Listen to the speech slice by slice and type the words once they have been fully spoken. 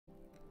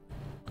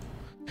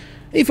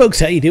Hey folks,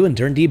 how you doing?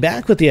 Durinde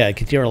back with you.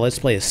 Continue our Let's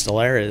Play of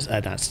Stellaris.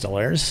 Not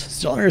Stellaris.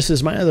 Stellaris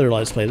is my other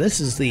Let's Play.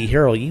 This is the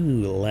Hero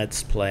U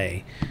Let's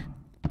Play.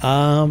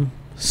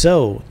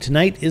 So,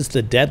 tonight is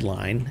the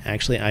deadline.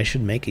 Actually, I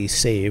should make a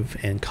save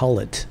and call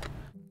it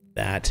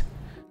that.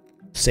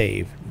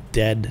 Save.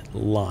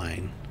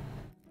 Deadline.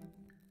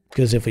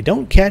 Because if we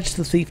don't catch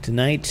the thief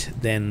tonight,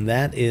 then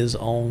that is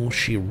all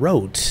she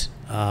wrote.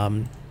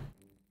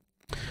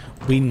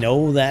 We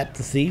know that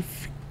the thief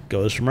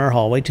goes from our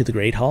hallway to the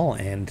Great Hall,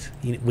 and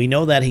we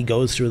know that he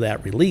goes through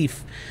that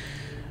relief.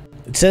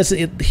 It says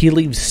he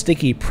leaves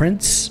sticky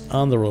prints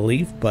on the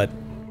relief, but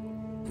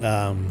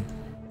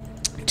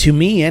to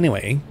me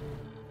anyway,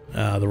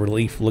 the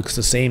relief looks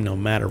the same no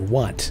matter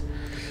what.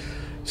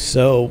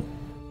 So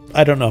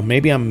I don't know,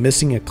 maybe I'm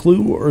missing a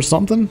clue or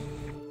something.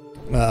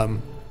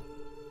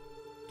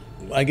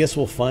 I guess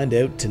we'll find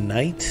out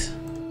tonight.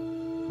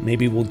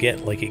 Maybe we'll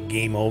get like a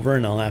game over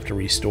and I'll have to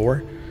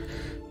restore.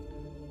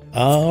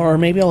 Or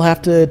maybe I'll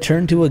have to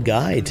turn to a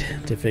guide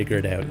to figure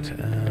it out.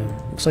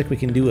 Looks like we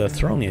can do a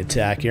throwing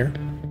attack here.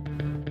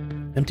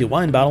 Empty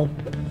wine bottle.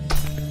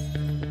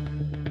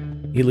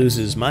 He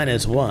loses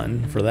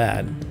 -1 for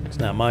that. It's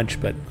not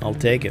much, but I'll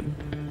take it.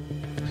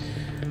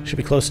 Should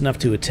be close enough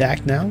to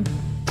attack now.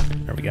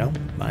 There we go.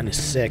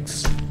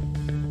 -6.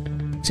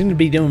 Seem to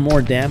be doing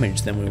more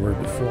damage than we were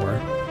before.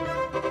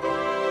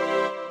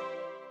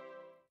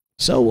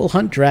 So we'll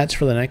hunt drats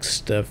for the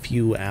next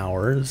few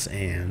hours,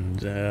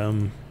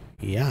 and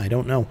yeah, I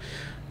don't know.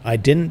 I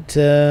didn't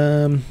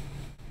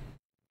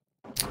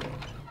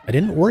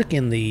work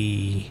in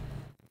the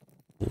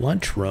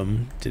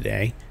lunchroom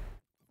today,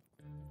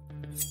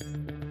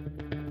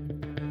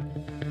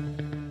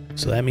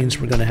 so that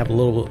means we're going to have a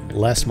little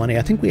less money.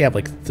 I think we have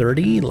like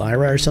 30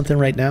 Lyra or something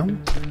right now.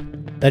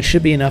 That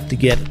should be enough to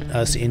get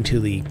us into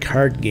the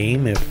card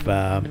game if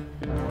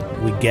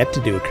we get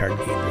to do a card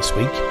game this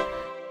week.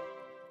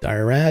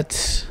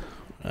 Dirat,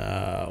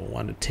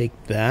 want to take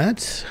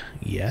that?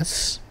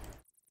 Yes.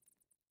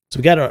 So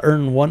we got to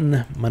earn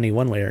money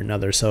one way or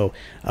another. So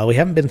we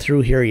haven't been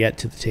through here yet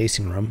to the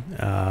tasting room.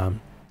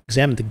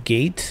 Examine the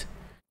gate.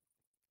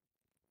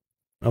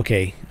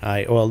 Okay,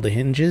 I oiled the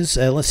hinges.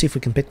 Let's see if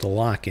we can pick the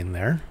lock in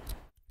there.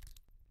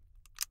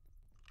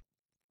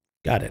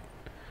 Got it.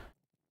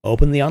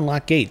 Open the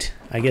unlock gate.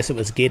 I guess it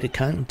was gated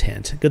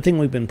content. Good thing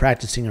we've been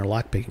practicing our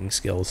lockpicking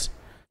skills.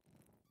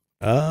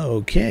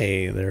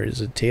 Okay, there is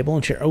a table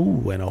and chair.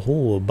 Oh, and a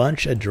whole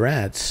bunch of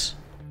drats.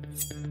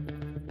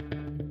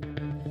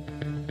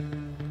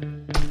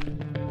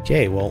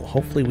 Okay, well,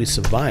 hopefully we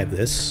survive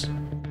this.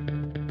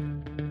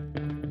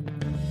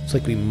 Looks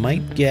like we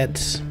might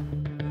get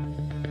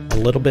a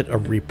little bit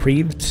of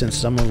reprieve since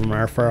some of them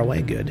are far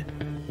away. Good.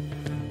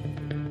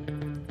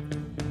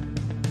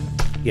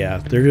 Yeah,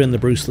 they're doing the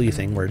Bruce Lee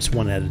thing where it's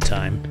one at a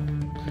time.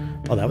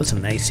 Oh, that was a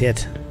nice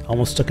hit.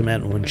 Almost took him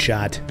out in one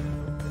shot.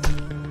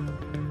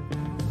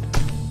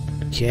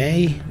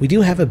 Okay, we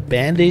do have a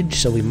bandage,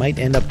 so we might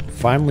end up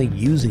finally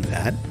using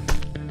that.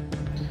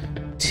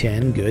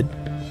 10, good.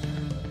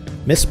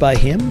 Missed by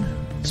him.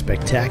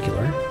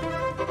 Spectacular.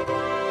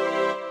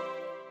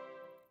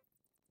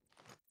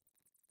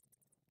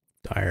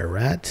 Dire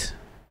rat.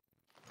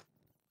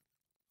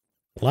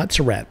 Lots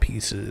of rat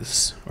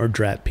pieces. Or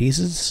drat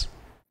pieces.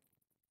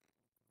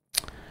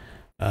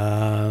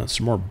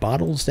 Some more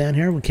bottles down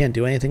here. We can't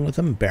do anything with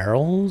them.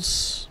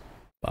 Barrels.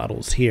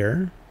 Bottles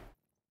here.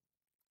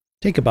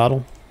 Take a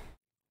bottle.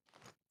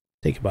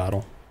 Take a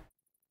bottle.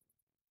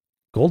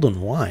 Golden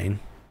wine?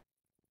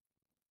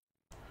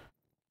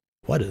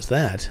 What is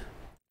that?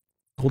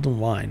 Golden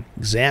wine.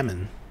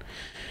 Examine.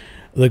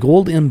 The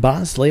gold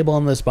embossed label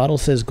on this bottle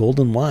says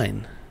golden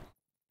wine.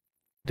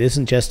 It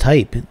isn't just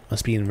hype. It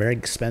must be a very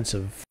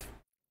expensive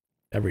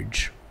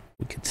beverage.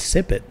 We could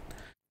sip it.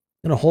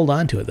 I'm going to hold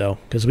on to it, though,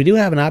 because we do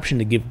have an option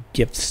to give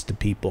gifts to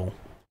people.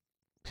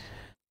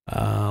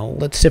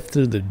 Let's sift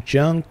through the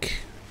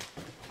junk.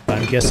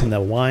 I'm guessing the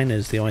wine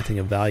is the only thing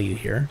of value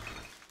here.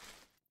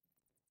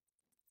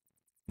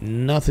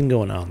 Nothing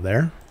going on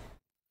there,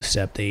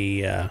 except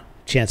a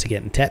chance of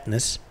getting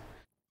tetanus.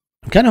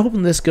 I'm kind of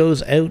hoping this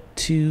goes out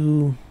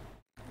to...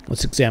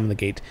 Let's examine the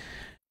gate.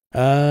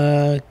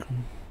 The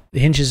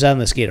hinges on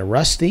this gate are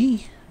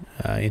rusty.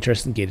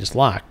 Interesting, gate is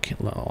locked.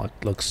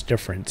 Looks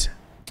different.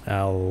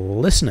 I'll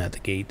listen at the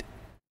gate.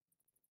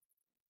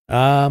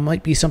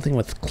 Might be something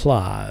with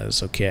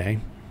claws. Okay.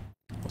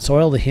 Let's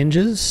oil the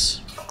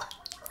hinges.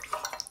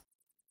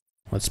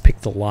 Let's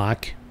pick the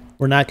lock.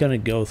 We're not going to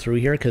go through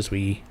here because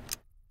we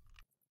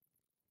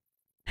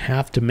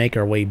have to make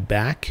our way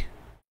back.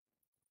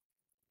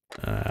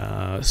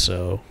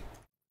 So,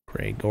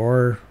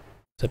 Gregor,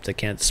 except I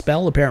can't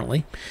spell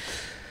apparently.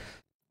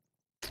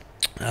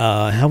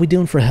 How we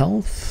doing for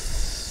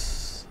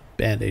health?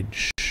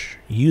 Bandage.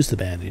 Use the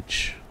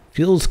bandage.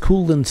 Feels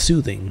cool and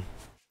soothing.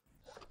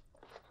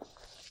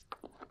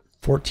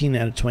 14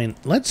 out of 20.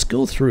 Let's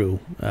go through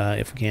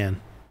if we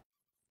can.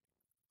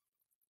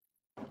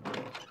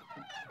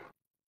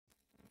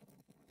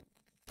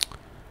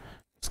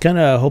 Kind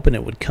of hoping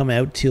it would come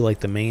out to like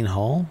the main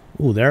hall.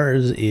 Ooh, there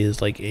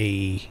is like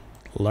a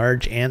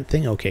Large ant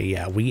thing? Okay,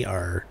 yeah, we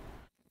are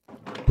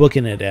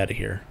booking it out of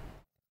here.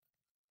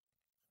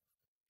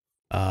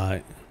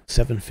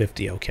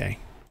 750, okay.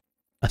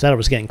 I thought it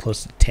was getting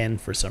close to 10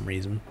 for some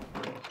reason.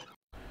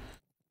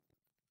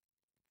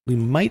 We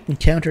might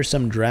encounter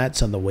some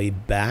drats on the way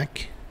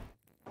back.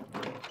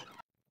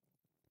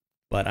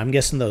 But I'm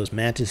guessing those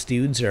mantis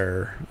dudes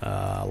are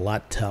a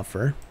lot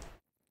tougher.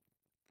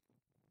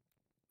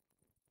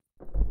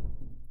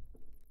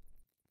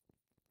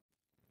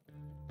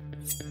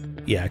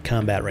 Yeah,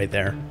 combat right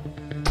there.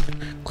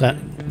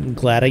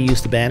 Glad I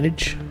used the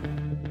bandage.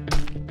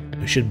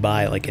 I should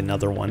buy like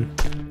another one.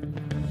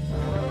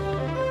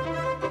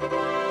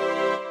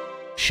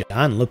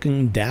 Sean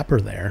looking dapper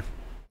there.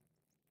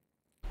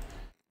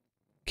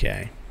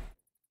 Okay.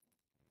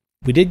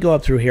 We did go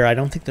up through here. I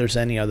don't think there's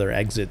any other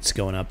exits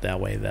going up that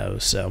way though,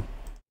 so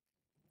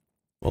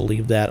we'll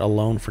leave that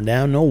alone for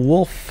now. No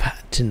wolf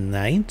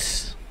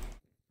tonight.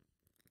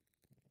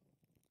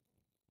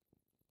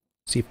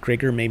 See if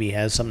Krieger maybe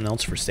has something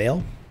else for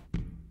sale.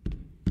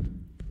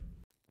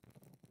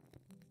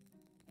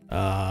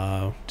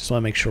 Just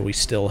want to make sure we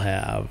still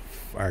have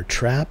our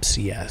traps.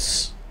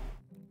 Yes.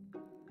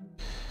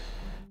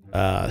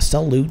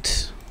 Sell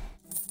loot.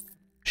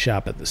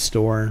 Shop at the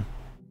store.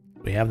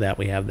 We have that.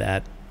 We have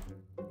that.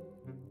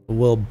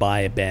 We'll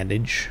buy a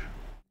bandage.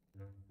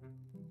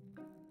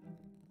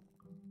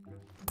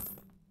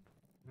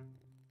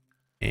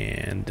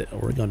 And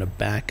we're going to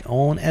back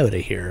on out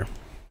of here.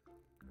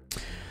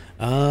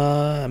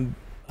 I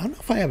don't know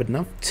if I have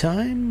enough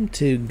time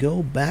to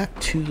go back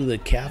to the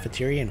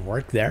cafeteria and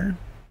work there.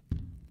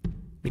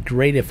 It'd be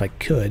great if I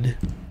could.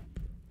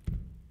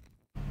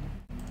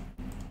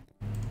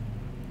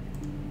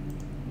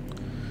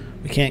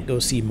 We can't go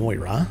see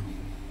Moira.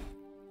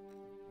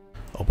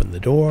 Open the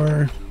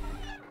door.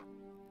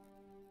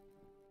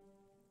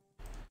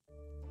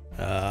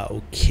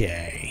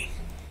 Okay.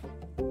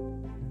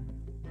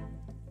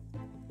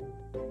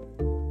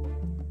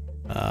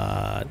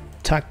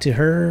 Talk to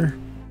her.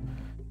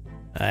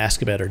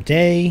 Ask about her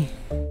day.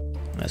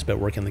 Ask about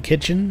work in the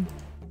kitchen.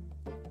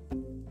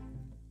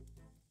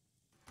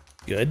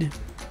 Good.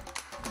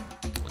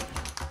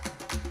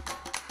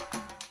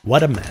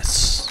 What a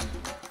mess.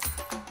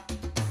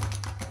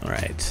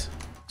 Alright.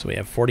 So we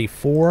have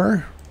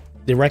 44.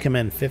 They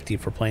recommend 50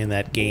 for playing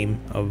that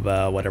game of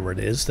whatever it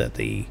is that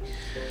they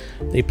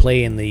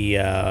play in the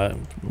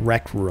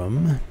rec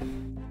room.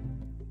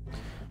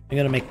 I'm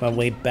going to make my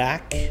way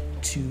back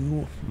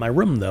to my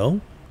room,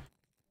 though,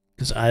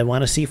 because I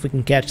want to see if we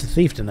can catch the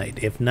thief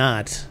tonight. If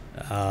not,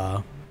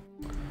 I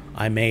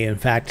may, in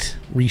fact,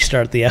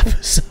 restart the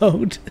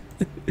episode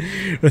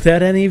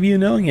without any of you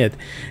knowing it,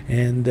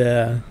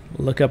 and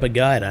look up a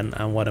guide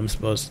on what I'm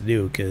supposed to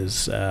do,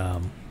 because,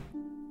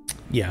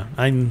 yeah,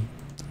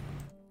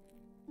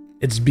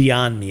 it's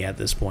beyond me at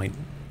this point.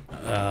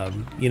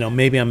 You know,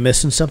 maybe I'm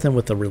missing something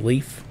with the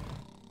relief.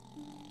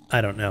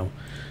 I don't know.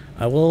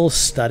 I will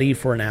study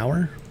for an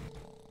hour.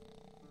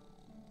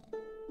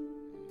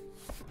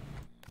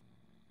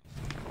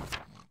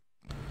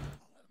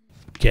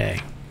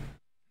 Okay.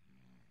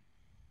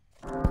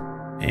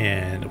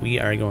 And we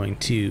are going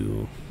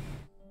to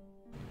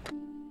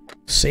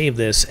save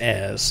this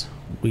as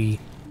we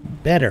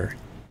better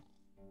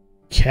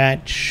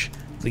catch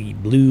the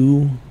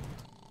blue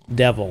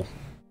devil.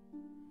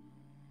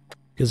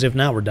 Because if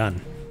not, we're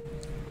done.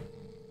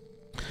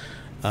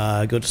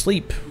 Go to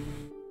sleep.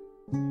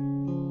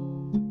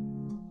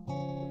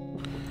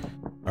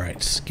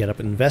 Alright, get up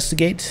and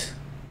investigate.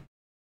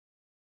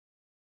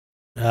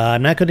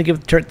 I'm not going to give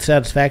the Turk the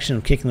satisfaction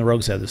of kicking the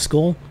rogues out of the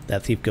school.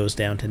 That thief goes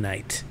down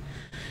tonight.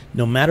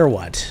 No matter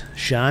what.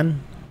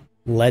 Sean,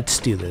 let's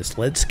do this.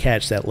 Let's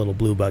catch that little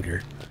blue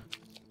bugger.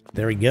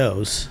 There he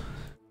goes.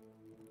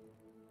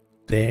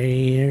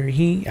 There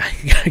he...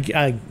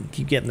 I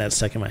keep getting that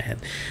stuck in my head.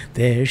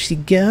 There she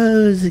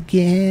goes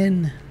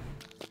again.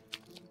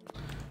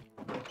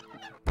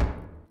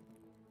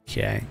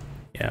 Okay.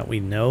 Yeah,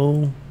 we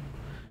know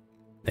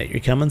that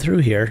you're coming through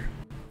here.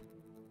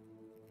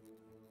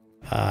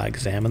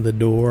 Examine the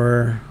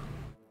door.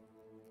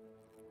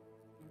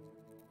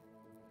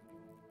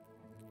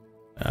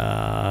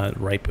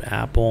 Ripe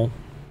apple.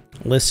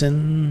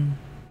 Listen.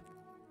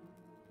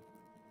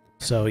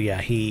 So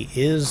yeah, he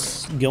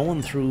is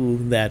going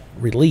through that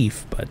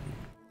relief, but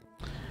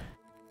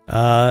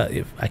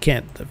if I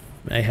can't,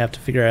 I have to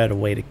figure out a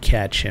way to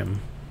catch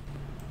him.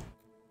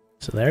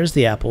 So there's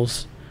the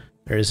apples.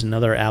 There's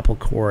another apple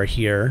core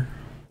here.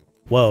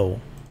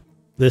 Whoa,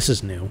 this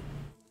is new.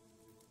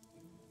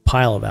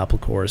 Pile of apple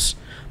cores.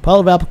 Pile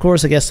of apple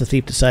cores. I guess the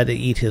thief decided to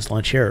eat his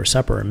lunch here, or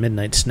supper, or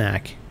midnight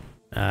snack.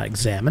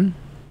 Examine.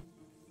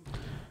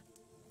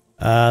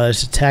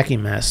 There's a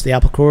attacking mess. The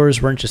apple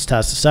cores weren't just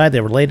tossed aside,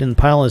 they were laid in the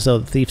pile as though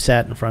the thief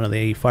sat in front of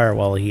the fire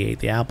while he ate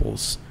the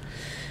apples.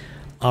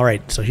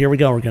 Alright, so here we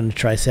go. We're going to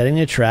try setting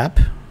a trap.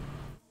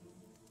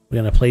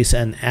 We're going to place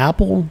an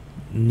apple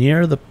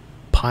near the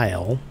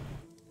pile.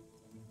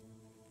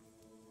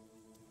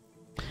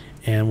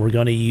 And we're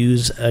going to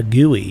use a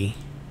GUI.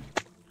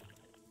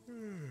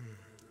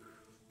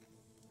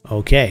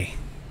 Okay.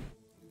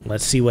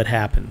 Let's see what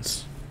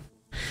happens.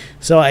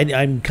 So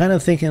I'm kind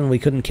of thinking we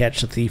couldn't catch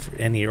the thief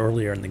any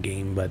earlier in the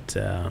game, but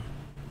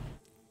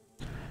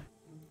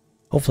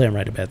hopefully I'm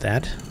right about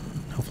that.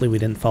 Hopefully we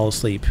didn't fall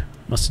asleep.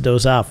 Must have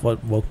dozed off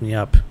what woke me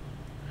up.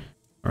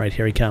 Alright,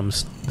 here he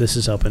comes. This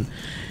is open.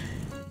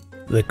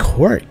 The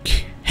quirk.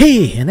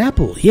 Hey, an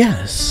apple.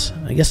 Yes.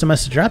 I guess I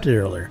must have dropped it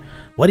earlier.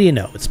 What do you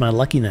know? It's my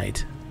lucky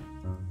night.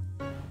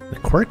 The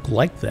quirk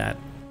liked that.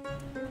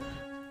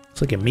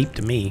 Looks like a meep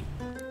to me.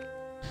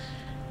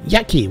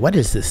 Yucky, what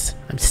is this?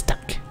 I'm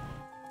stuck.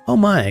 Oh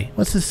my,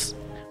 what's this?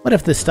 What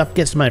if this stuff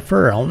gets to my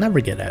fur? I'll never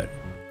get out.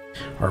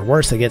 Or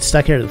worse, I get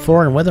stuck here to the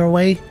floor and wither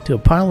away to a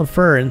pile of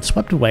fur and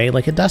swept away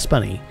like a dust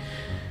bunny.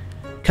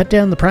 Cut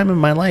down the prime of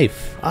my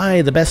life.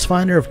 I, the best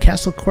finder of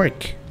Castle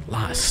Quirk.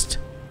 Lost.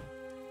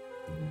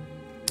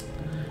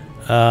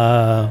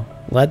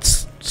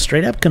 Let's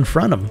straight up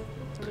confront him.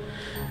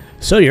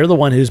 So you're the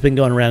one who's been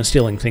going around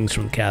stealing things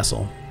from the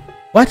castle.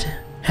 What?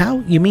 How?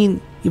 You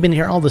mean you've been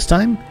here all this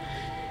time?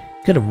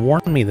 Could have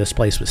warned me this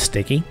place was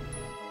sticky.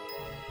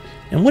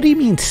 And what do you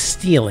mean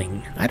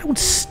stealing? I don't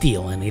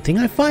steal anything,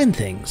 I find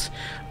things.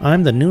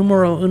 I'm the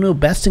numero uno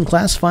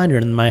best-in-class finder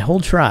in my whole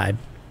tribe.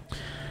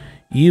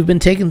 You've been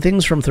taking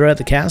things from throughout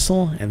the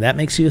castle, and that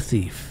makes you a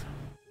thief.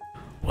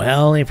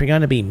 Well, if you're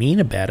going to be mean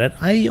about it,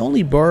 I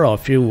only borrow a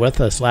few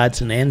worthless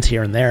lads and ends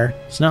here and there.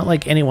 It's not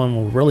like anyone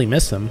will really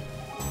miss them.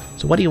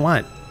 So what do you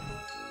want?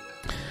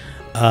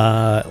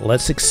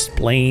 Let's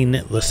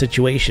explain the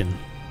situation.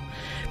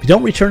 If you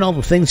don't return all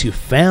the things you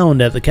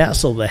found at the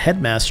castle, the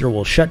headmaster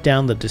will shut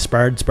down the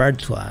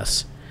disbarred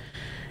class.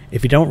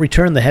 If you don't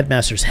return the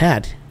headmaster's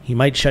hat, he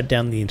might shut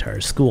down the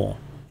entire school.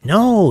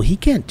 No, he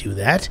can't do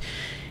that.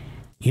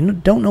 You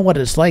don't know what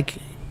it's like.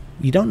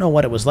 You don't know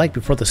what it was like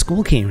before the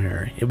school came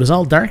here. It was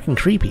all dark and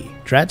creepy.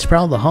 Drats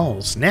prowled the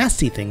halls.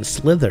 Nasty things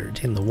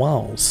slithered in the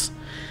walls.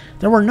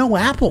 There were no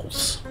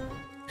apples.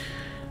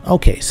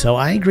 Okay, so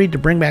I agreed to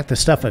bring back the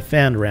stuff I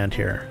found around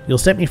here. You'll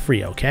set me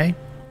free, okay?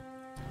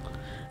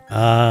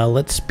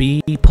 Let's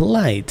be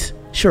polite.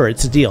 Sure,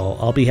 it's a deal.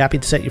 I'll be happy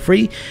to set you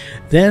free.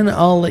 Then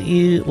I'll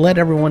let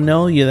everyone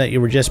know that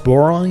you were just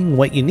borrowing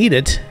what you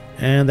needed,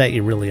 and that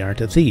you really aren't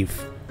a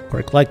thief.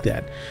 Quirk like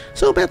that.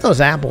 So about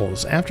those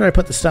apples. After I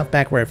put the stuff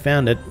back where I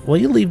found it, will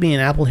you leave me an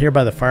apple here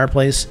by the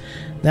fireplace?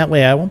 That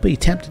way I won't be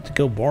tempted to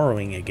go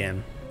borrowing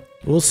again.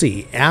 We'll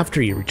see,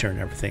 after you return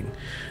everything.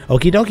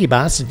 Okie dokie,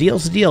 boss. The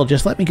deal's a deal.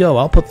 Just let me go.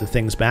 I'll put the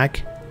things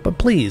back. But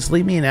please,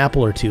 leave me an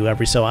apple or two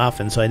every so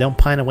often so I don't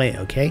pine away,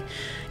 okay?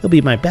 You'll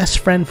be my best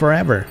friend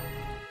forever.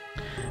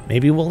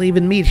 Maybe we'll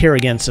even meet here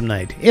again some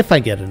night, if I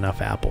get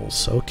enough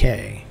apples.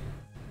 Okay.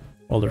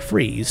 Well, they're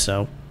free,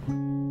 so...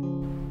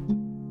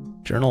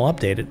 Journal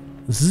updated.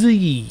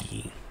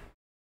 Z.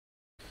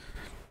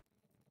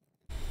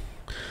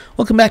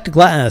 Welcome back to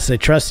class. I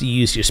trust you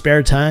used your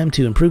spare time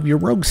to improve your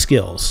rogue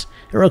skills.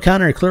 Hero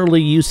Connor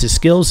clearly used his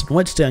skills and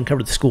wits to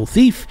uncover the school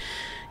thief.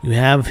 You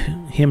have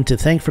him to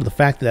thank for the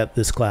fact that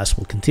this class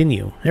will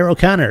continue. Hero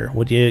Connor,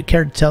 would you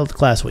care to tell the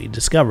class what you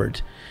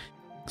discovered?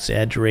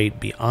 Exaggerate,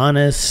 be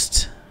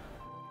honest.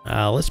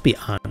 Let's be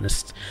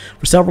honest.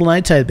 For several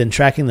nights I had been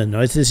tracking the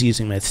noises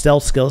using my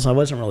stealth skills. I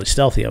wasn't really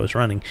stealthy, I was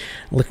running,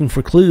 looking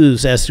for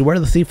clues as to where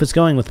the thief was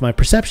going with my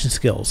perception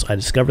skills. I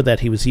discovered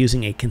that he was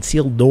using a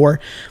concealed door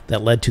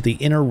that led to the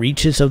inner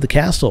reaches of the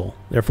castle.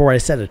 Therefore I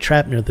set a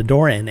trap near the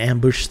door and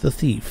ambushed the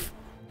thief.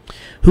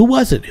 Who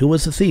was it? Who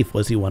was the thief?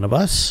 Was he one of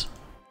us?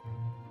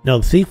 No,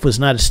 the thief was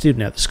not a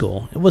student at the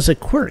school. It was a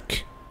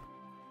quirk.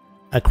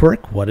 A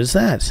quirk? What is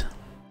that?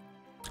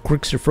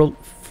 Quirks are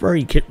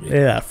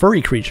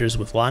furry creatures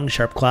with long,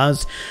 sharp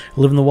claws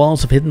who live in the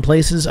walls of hidden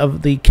places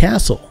of the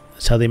castle.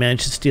 That's how they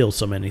managed to steal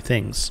so many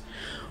things.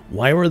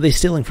 Why were they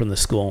stealing from the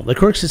school? The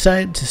quirks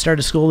decided to start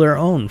a school of their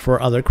own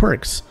for other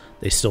quirks.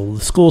 They stole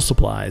the school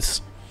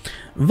supplies.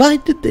 Why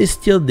did they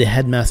steal the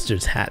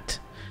headmaster's hat?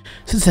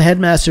 Since the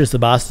headmaster is the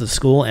boss of the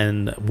school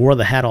and wore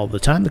the hat all the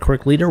time, the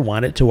quirk leader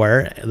wanted to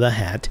wear the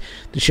hat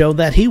to show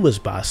that he was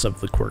boss of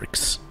the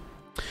quirks.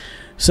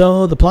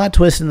 So the plot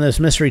twist in this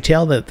mystery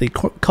tale that the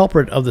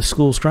culprit of the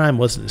school's crime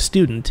wasn't a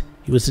student,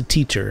 he was a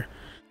teacher.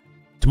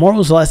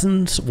 Tomorrow's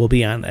lessons will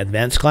be on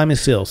advanced climbing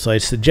skills, so I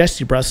suggest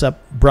you brush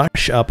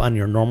up on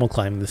your normal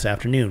climbing this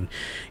afternoon.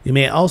 You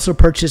may also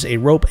purchase a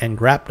rope and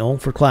grapnel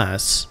for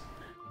class.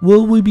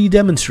 Will we be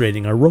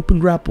demonstrating our rope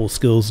and grapple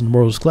skills in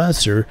tomorrow's class,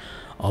 sir?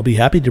 I'll be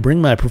happy to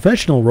bring my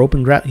professional rope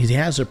and grapple. He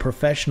has a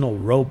professional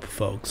rope,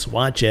 folks.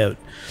 Watch out.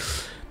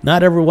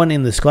 Not everyone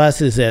in this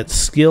class is as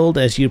skilled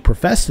as you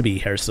profess to be,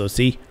 Herr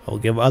Sosi. I'll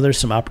give others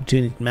some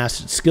opportunity to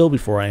master the skill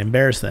before I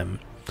embarrass them.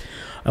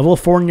 I will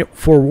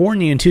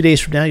forewarn you, in 2 days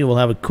from now you will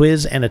have a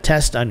quiz and a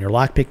test on your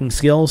lockpicking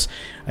skills.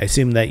 I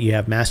assume that you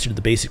have mastered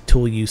the basic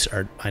tool use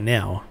art by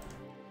now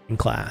in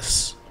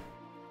class.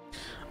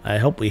 I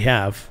hope we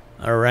have.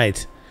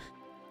 Alright.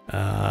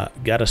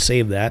 Gotta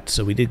save that.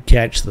 So we did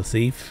catch the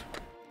thief.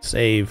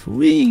 Save.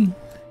 We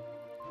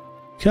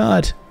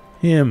caught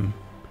him.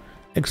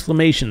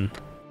 Exclamation.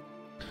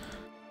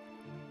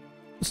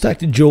 Let's talk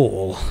to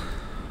Joel.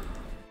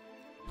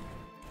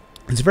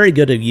 It's very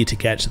good of you to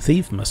catch the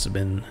thief. Must have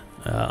been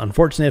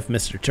Unfortunate if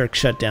Mr. Turk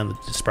shut down the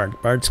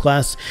Disbarred Bards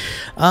class,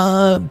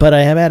 but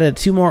I have added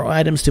 2 more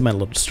items to my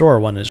little store.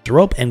 One is the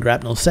rope and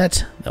grapnel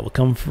set that will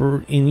come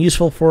in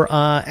useful for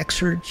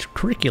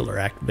extracurricular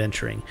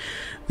adventuring.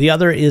 The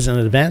other is an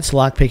advanced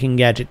lockpicking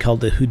gadget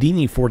called the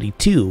Houdini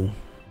 42.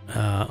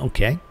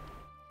 Okay.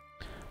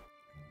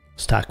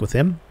 Let's talk with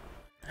him.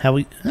 How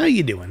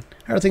you doing?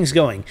 How are things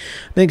going?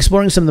 Been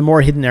exploring some of the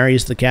more hidden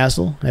areas of the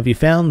castle. Have you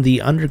found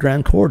the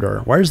underground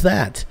corridor? Where's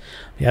that?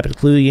 I'm happy to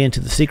clue you into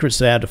the secrets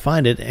so how to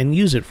find it and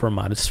use it for a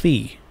modest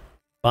fee.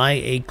 Buy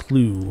a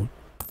clue.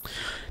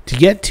 To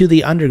get to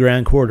the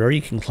underground corridor,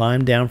 you can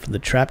climb down from the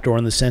trapdoor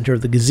in the center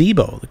of the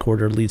gazebo. The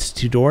corridor leads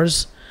to 2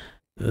 doors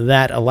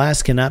that,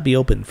 alas, cannot be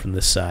opened from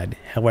this side.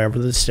 However,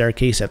 the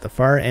staircase at the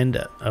far end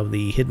of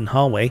the hidden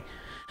hallway.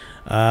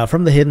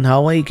 From the hidden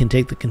hallway, you can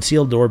take the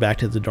concealed door back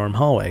to the dorm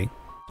hallway.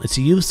 It's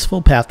a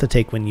useful path to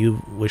take when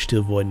you wish to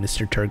avoid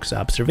Mr. Turk's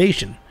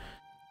observation.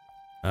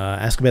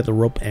 Ask about the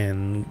rope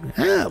and...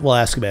 we'll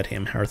ask about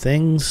him. How are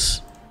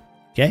things?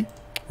 Okay.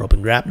 Rope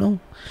and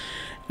grapnel.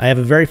 I have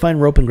a very fine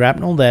rope and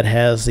grapnel that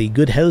has a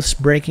good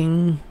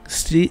house-breaking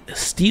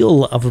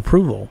steel of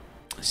approval.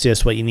 It's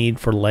just what you need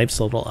for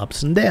life's little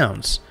ups and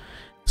downs.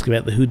 Ask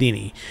about the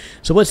Houdini.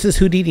 So what's this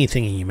Houdini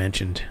thingy you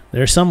mentioned?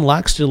 There are some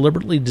locks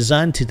deliberately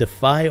designed to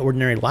defy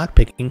ordinary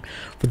lockpicking.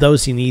 For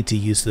those you need to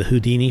use the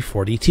Houdini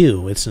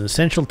 42. It's an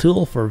essential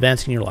tool for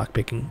advancing your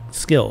lockpicking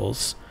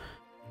skills.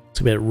 Ask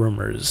about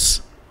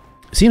rumors.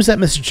 It seems that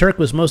Mr. Turk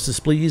was most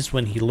displeased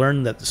when he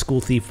learned that the school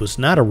thief was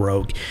not a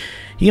rogue.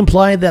 He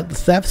implied that the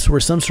thefts were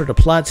some sort of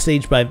plot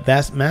staged by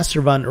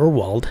Master von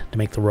Urwald to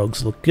make the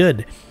rogues look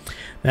good.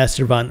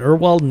 Master von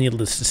Urwald,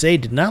 needless to say,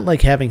 did not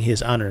like having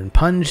his honor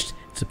impunged.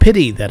 It's a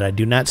pity that I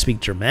do not speak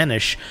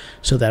Germanish,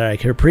 so that I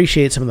could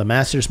appreciate some of the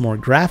Master's more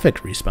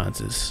graphic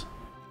responses.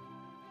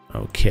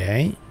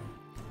 Okay.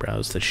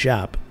 Browse the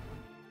shop.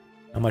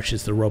 How much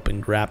is the rope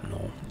and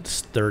grapnel?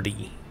 It's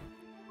 30.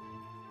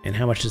 And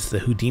how much is the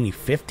Houdini?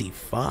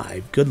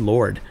 55. Good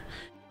lord.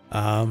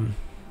 Well,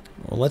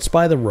 let's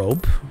buy the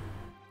rope.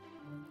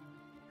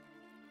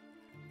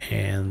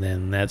 And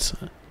then that's...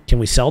 Can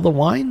we sell the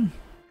wine?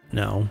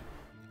 No.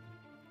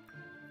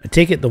 I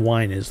take it the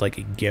wine is like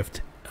a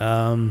gift.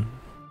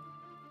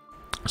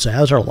 So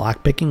how's our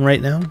lockpicking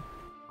right now?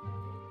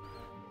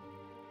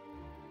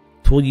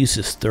 Tool use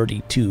is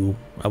 32.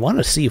 I want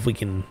to see if we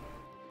can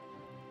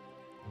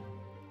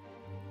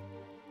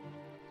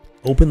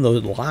open the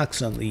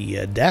locks on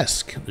the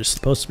desk. They're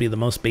supposed to be the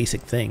most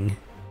basic thing.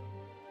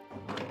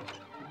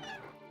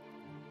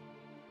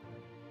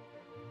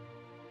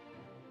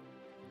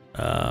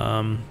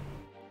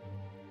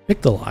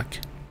 Pick the lock.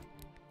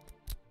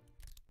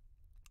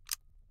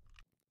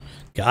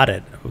 Got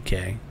it.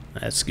 Okay,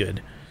 that's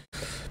good.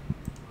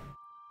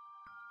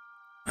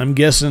 I'm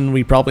guessing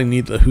we probably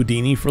need the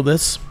Houdini for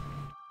this.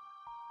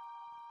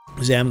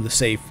 Examine the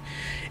safe.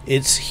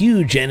 It's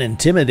huge and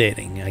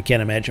intimidating. I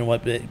can't imagine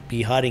what would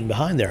be hiding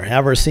behind there.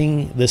 However,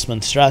 seeing this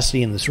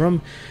monstrosity in this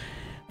room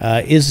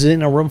is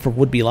in a room for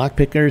would-be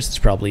lockpickers. It's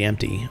probably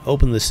empty.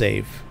 Open the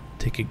safe.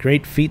 Take a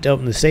great feat to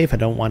open the safe. I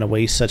don't want to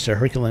waste such a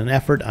Herculean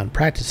effort on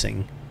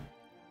practicing.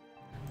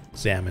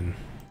 Examine.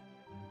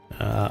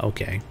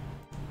 Okay.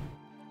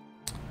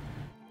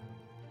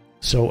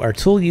 So our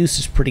tool use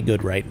is pretty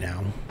good right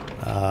now.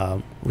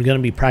 We're going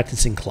to be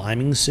practicing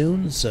climbing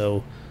soon,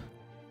 so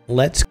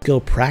let's go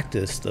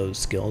practice those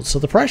skills. So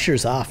the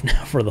pressure's off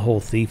now for the whole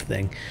thief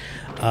thing.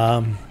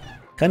 Kind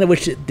of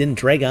wish it didn't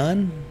drag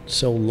on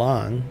so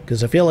long,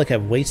 because I feel like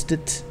I've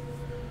wasted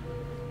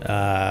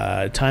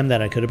time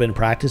that I could have been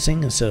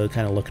practicing instead of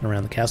kind of looking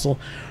around the castle.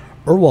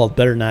 Urwald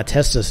better not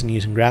test us in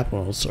using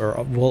grapnels,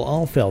 or we'll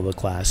all fail the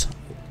class.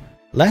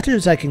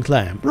 Ladders I can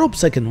climb,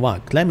 ropes I can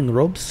walk, climbing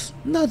ropes,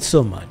 not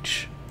so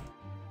much.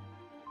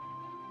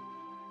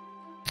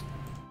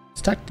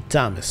 Let's talk to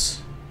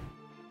Thomas.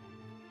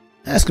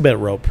 Ask about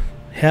rope.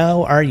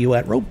 How are you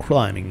at rope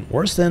climbing?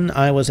 Worse than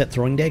I was at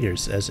throwing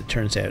daggers, as it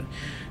turns out.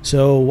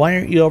 So why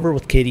aren't you over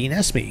with Katie and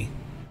Esme?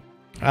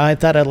 I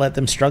thought I'd let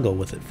them struggle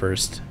with it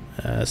first.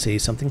 Say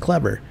something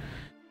clever.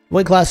 The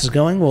way class is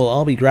going, we'll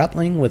all be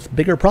grappling with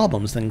bigger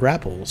problems than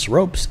grapples,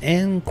 ropes,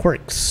 and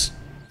quirks.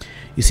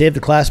 You saved the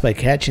class by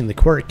catching the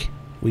quirk.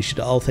 We should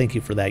all thank you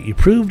for that. You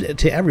proved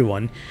to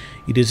everyone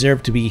you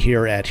deserve to be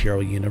here at Hero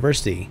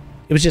University.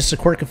 It was just a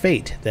quirk of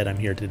fate that I'm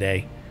here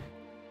today.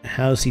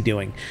 How's he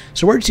doing?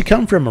 So where'd you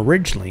come from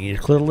originally? You're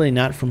clearly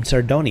not from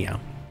Sardonia.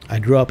 I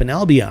grew up in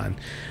Albion,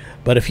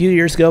 but a few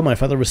years ago my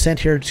father was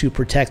sent here to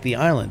protect the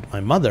island. My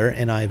mother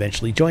and I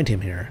eventually joined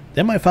him here.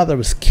 Then my father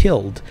was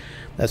killed.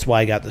 That's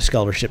why I got the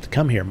scholarship to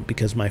come here,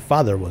 because my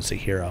father was a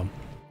hero.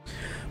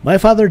 My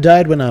father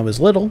died when I was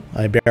little.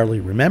 I barely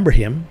remember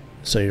him,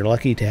 so you're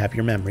lucky to have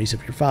your memories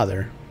of your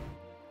father.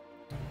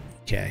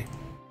 Okay.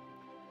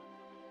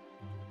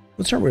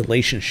 What's our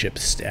relationship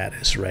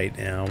status right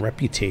now?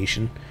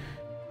 Reputation.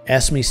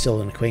 Esme's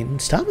still an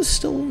acquaintance. Thomas is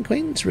still an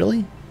acquaintance,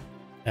 really?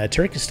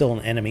 Turk is still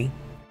an enemy.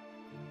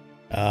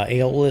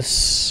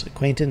 Aeolus,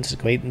 acquaintance.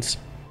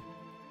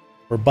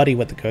 We're buddy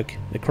with the cook.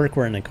 The clerk,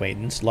 we're an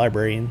acquaintance.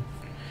 Librarian.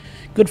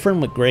 Good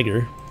friend with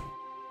Gregor.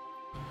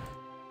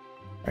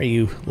 are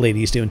you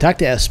ladies doing? Talk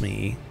to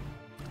Esme.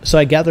 So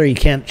I gather you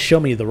can't show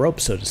me the rope,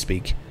 so to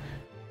speak.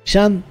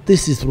 Shan,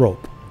 this is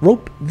rope.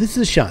 Rope, this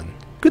is Shan.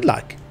 Good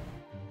luck.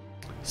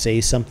 Say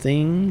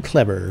something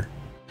clever.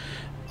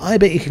 I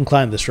bet you can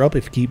climb this rope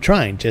if you keep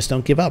trying. Just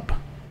don't give up.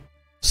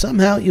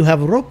 Somehow you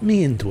have roped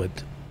me into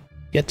it.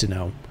 Get to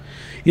know.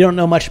 You don't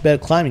know much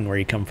about climbing where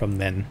you come from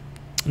then.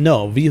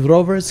 No, we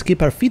rovers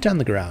keep our feet on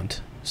the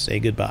ground. Say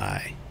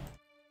goodbye.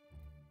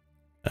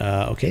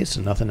 Okay,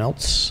 so nothing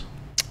else.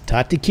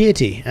 Talk to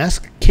Katie.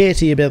 Ask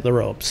Katie about the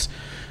ropes.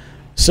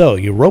 So,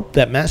 you rope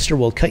that master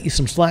will cut you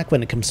some slack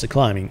when it comes to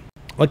climbing.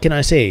 What can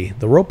I say?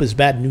 The rope is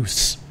bad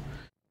news.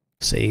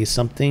 Say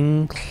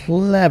something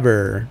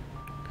clever.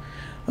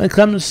 When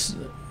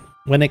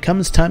it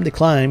comes time to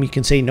climb, you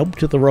can say nope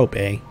to the rope,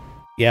 eh?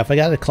 Yeah, if I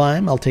gotta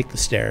climb, I'll take the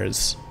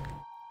stairs.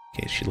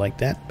 Okay, she liked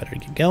that. Better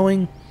get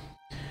going.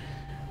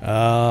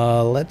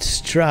 Let's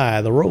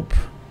try the rope.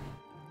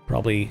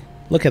 Probably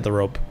look at the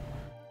rope.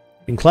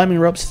 Been climbing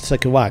ropes since I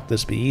could walk.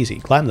 This will be easy.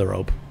 Climb the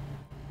rope.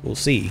 We'll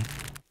see.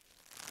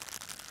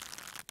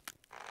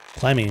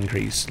 Climbing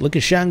increase. Look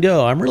at Shan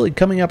go. I'm really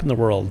coming up in the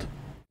world.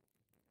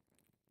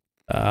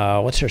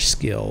 What's her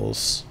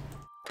skills?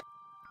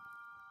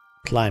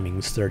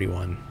 Climbing's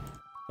 31.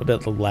 What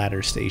about the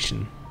ladder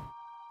station?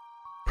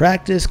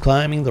 Practice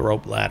climbing the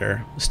rope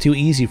ladder. It's too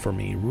easy for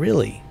me.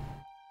 Really?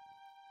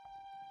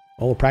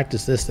 Oh, we'll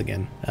practice this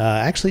again.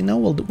 Actually, no.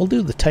 We'll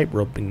do the tight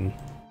roping.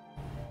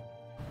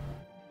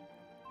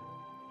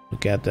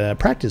 Look at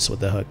practice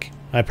with the hook.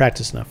 I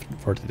practiced enough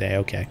for today.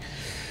 Okay.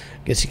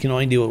 Guess you can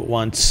only do it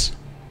once.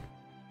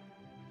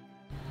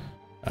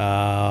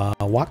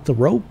 Walk the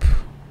rope.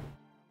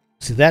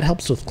 See, that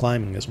helps with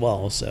climbing as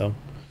well, so.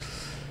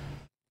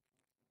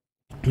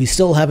 We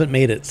still haven't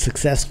made it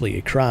successfully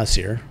across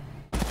here.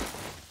 Is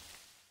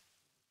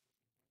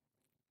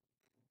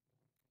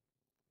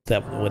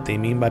that what they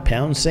mean by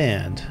pound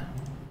sand?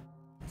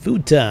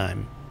 Food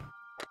time.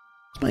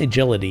 What's my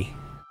agility?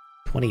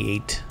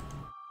 28.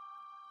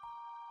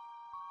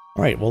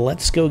 Alright, well,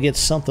 let's go get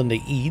something to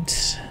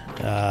eat.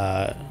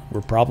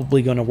 We're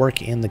probably going to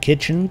work in the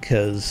kitchen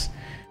because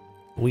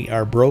we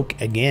are broke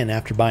again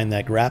after buying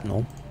that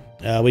grapnel.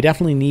 We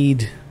definitely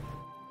need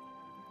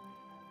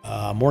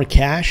more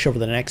cash over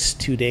the next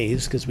 2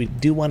 days because we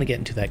do want to get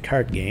into that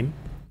card game.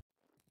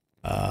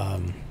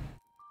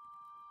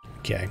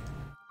 Okay.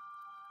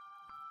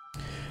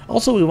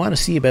 Also, we want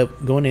to see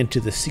about going into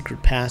the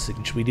secret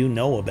passage. We do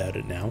know about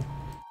it now.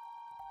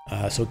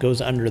 So it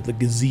goes under the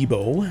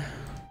gazebo.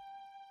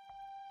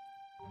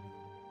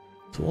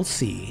 So we'll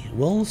see.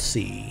 We'll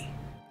see.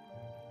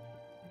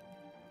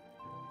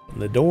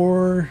 The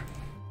door.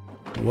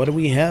 What do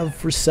we have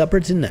for supper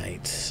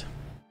tonight?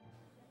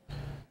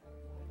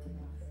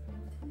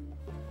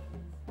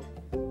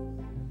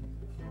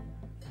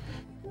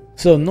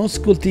 So no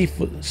school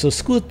thief. So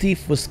school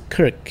thief was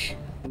Kirk.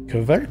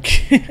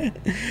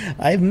 Kverk?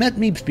 I've met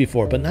Meeps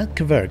before, but not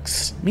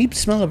Kverks. Meeps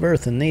smell of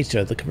earth and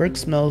nature. The Kverk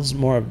smells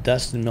more of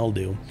dust and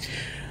mildew.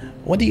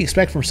 What do you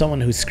expect from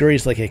someone who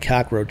scurries like a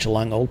cockroach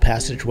along old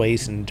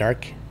passageways in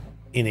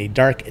a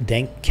dark,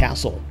 dank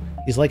castle?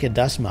 He's like a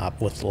dust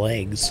mop with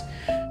legs.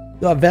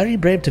 You are very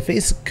brave to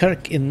face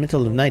Kirk in the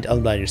middle of the night all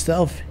by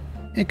yourself.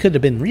 It could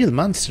have been a real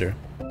monster.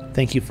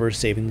 Thank you for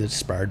saving the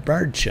disbarred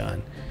bard,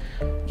 Sean.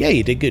 Yeah,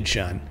 you did good,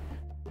 Sean.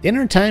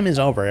 Dinner time is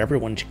over.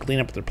 Everyone should clean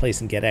up their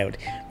place and get out.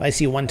 If I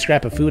see one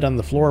scrap of food on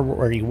the floor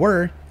where you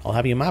were, I'll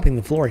have you mopping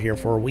the floor here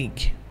for a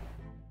week.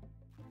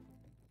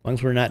 As long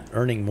as we're not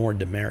earning more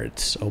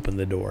demerits, open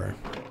the door.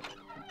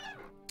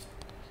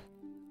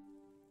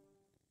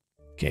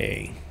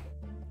 Okay.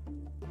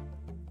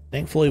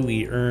 Thankfully,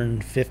 we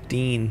earned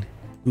 15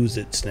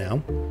 oozits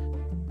now.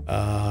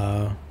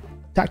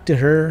 Talk to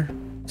her.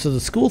 So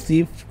the school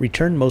thief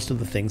returned most of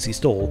the things he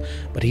stole,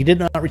 but he did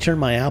not return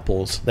my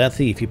apples. That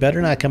thief, he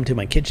better not come to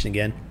my kitchen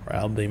again, or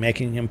I'll be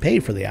making him pay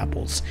for the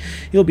apples.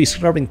 He'll be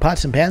scrubbing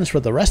pots and pans for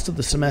the rest of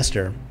the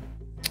semester.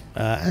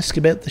 Ask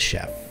about the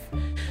chef.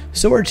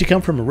 So where'd you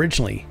come from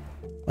originally?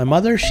 My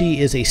mother,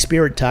 she is a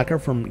spirit talker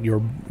from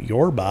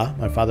Yorba.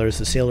 My father is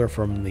a sailor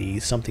from the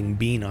something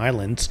Bean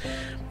Islands.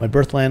 My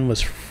birthland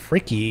was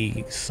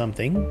Fricky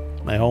something.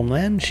 My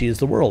homeland, she is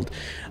the world.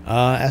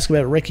 Ask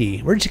about Ricky.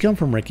 Where'd she come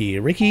from, Ricky?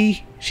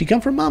 Ricky, she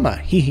come from Mama.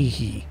 Hee hee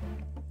hee.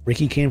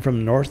 Ricky came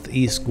from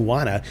northeast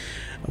Guyana.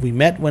 We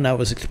met when I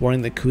was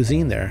exploring the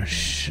cuisine there.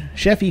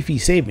 Chef Ify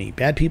saved me.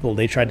 Bad people,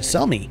 they tried to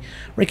sell me.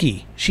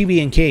 Ricky, she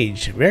be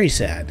encaged. Very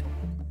sad.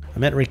 I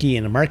met Ricky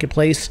in a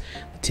marketplace,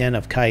 the 10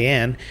 of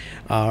Cayenne.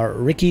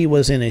 Ricky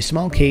was in a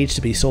small cage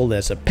to be sold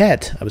as a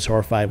pet. I was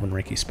horrified when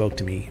Ricky spoke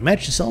to me.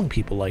 Imagine selling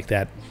people like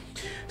that.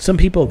 Some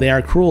people, they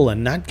are cruel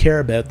and not care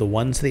about the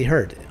ones they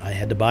hurt. I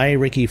had to buy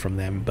Ricky from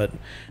them, but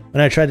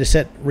when I tried to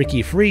set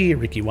Ricky free,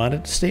 Ricky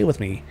wanted to stay with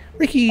me.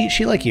 Ricky,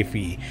 she like you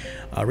free.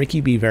 Ricky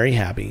be very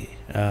happy.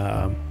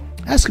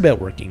 Ask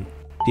about working.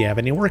 Do you have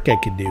any work I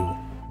could do?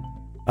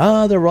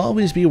 There will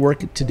always be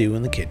work to do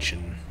in the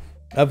kitchen.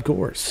 Of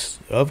course.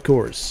 Of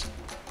course.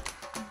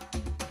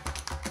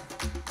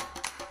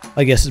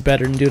 I guess it's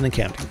better than doing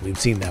accounting. We've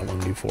seen that one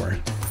before.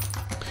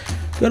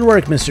 Good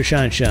work, Mr.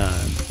 Shine.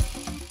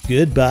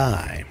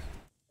 Goodbye.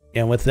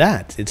 And with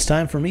that, it's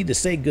time for me to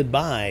say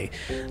goodbye.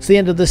 It's the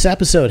end of this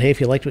episode. Hey, if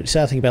you liked what you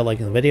saw, think about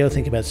liking the video.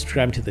 Think about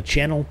subscribing to the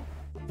channel.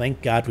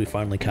 Thank God we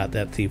finally caught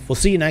that thief. We'll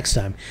see you next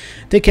time.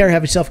 Take care.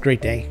 Have yourself a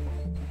great day.